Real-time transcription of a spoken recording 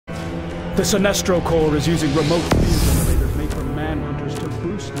The Sinestro Corps is using remote field generators made from manhunters to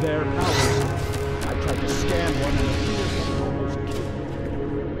boost their powers. I tried to scan one and the field almost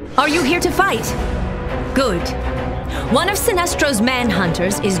killed me. Are you here to fight? Good. One of Sinestro's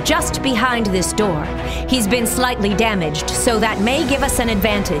manhunters is just behind this door. He's been slightly damaged, so that may give us an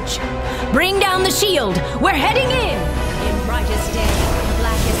advantage. Bring down the shield! We're heading in! In brightest day, in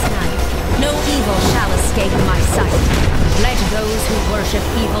blackest night, no evil shall escape my sight. Let those who worship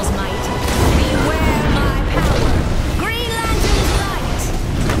evil's might beware my power! Green Lantern's light!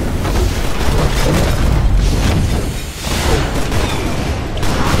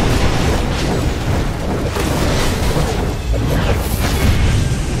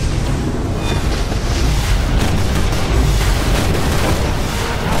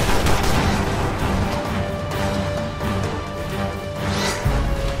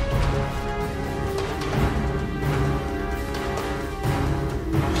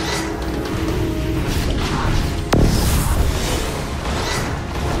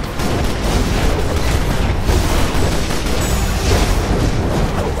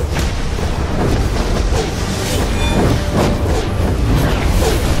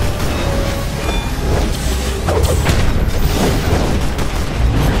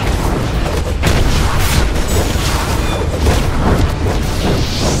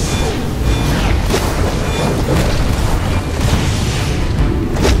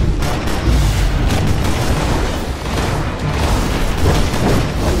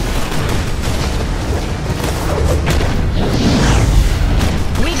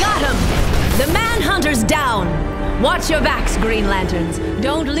 Watch your backs, Green Lanterns.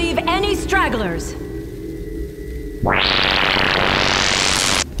 Don't leave any stragglers.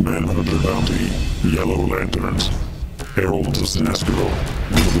 Manhunter Bounty, Yellow Lanterns, Heralds of Sinestro,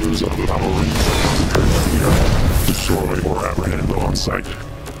 wielders of the power rings that concentrate fear, destroy or apprehend on sight.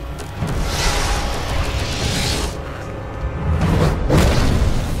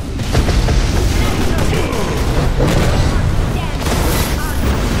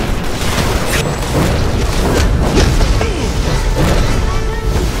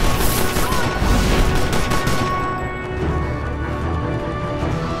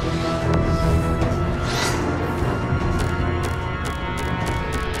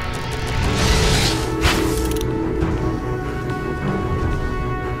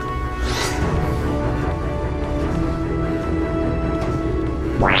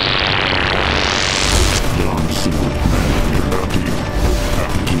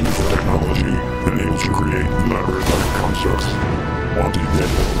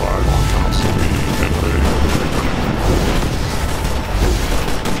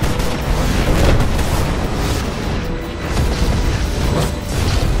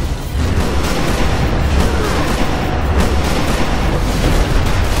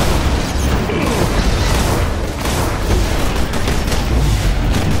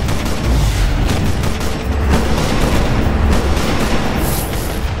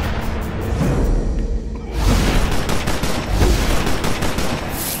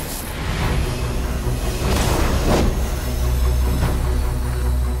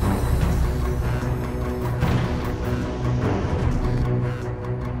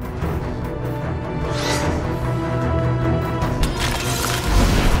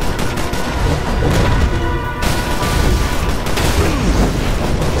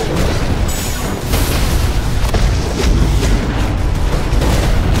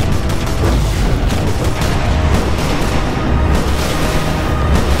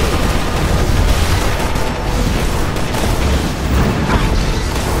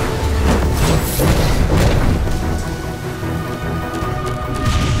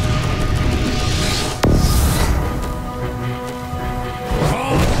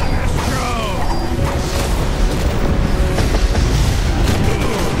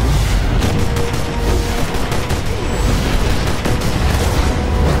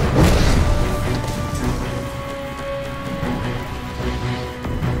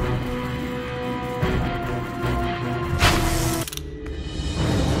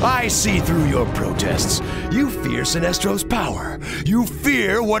 I see through your protests. You fear Sinestro's power. You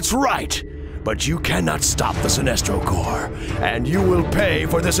fear what's right. But you cannot stop the Sinestro Corps, and you will pay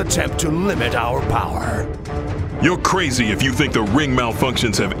for this attempt to limit our power. You're crazy if you think the ring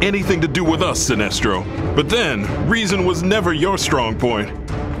malfunctions have anything to do with us, Sinestro. But then, reason was never your strong point.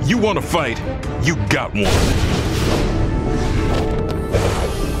 You want to fight, you got one.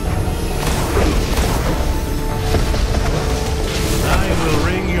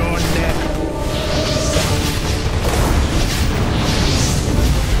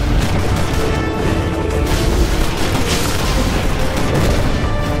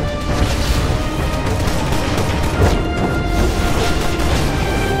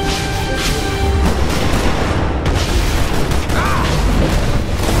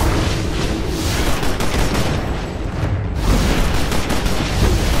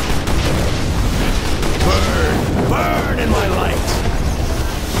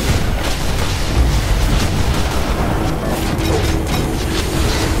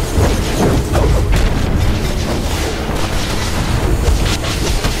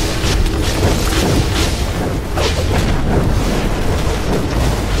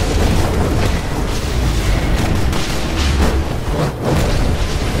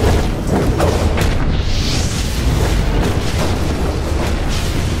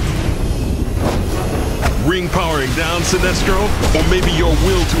 ring powering down, Sinestro? Or maybe your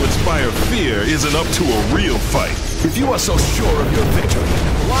will to inspire fear isn't up to a real fight? If you are so sure of your victory,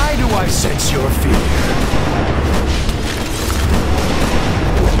 why do I sense your fear?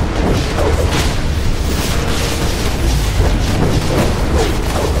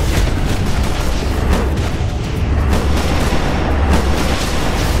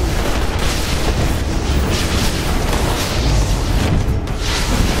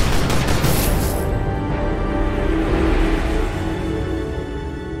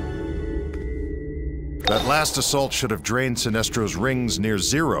 That last assault should have drained Sinestro's rings near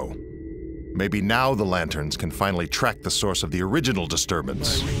zero. Maybe now the Lanterns can finally track the source of the original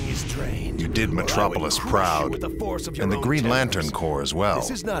disturbance. You did Metropolis proud, and the Green Lantern Corps as well.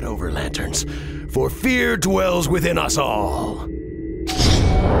 This is not over, Lanterns, for fear dwells within us all.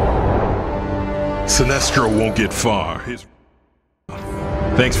 Sinestro won't get far.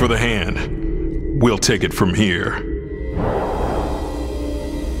 Thanks for the hand. We'll take it from here.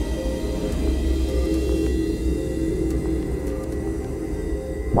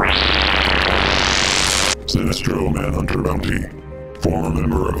 Sinestro Manhunter Bounty, former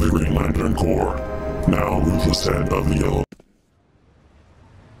member of the Green Lantern Corps, now ruthless head of the Yellow.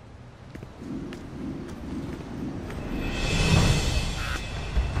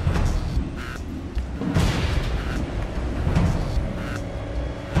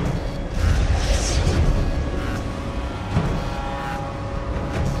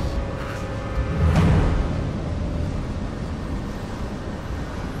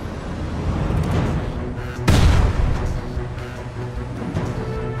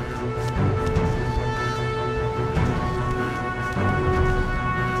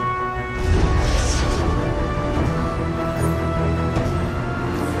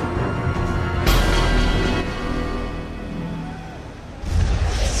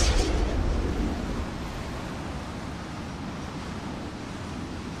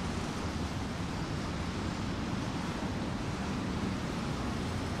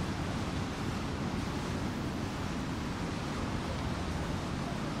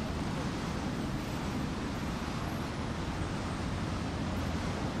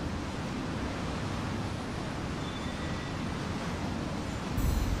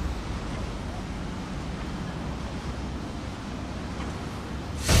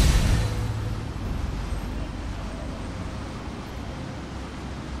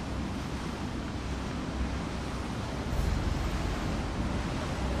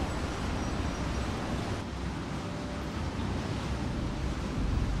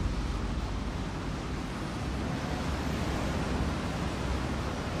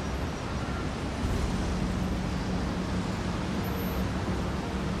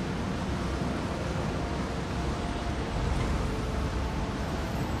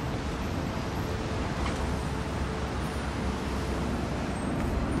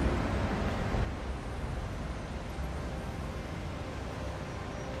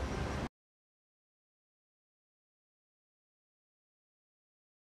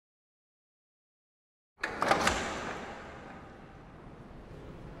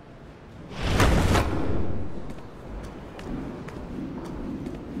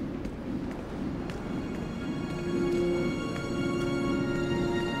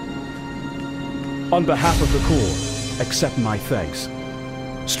 On behalf of the Corps, accept my thanks.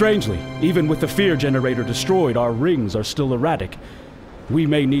 Strangely, even with the fear generator destroyed, our rings are still erratic. We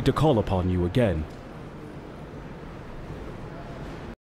may need to call upon you again.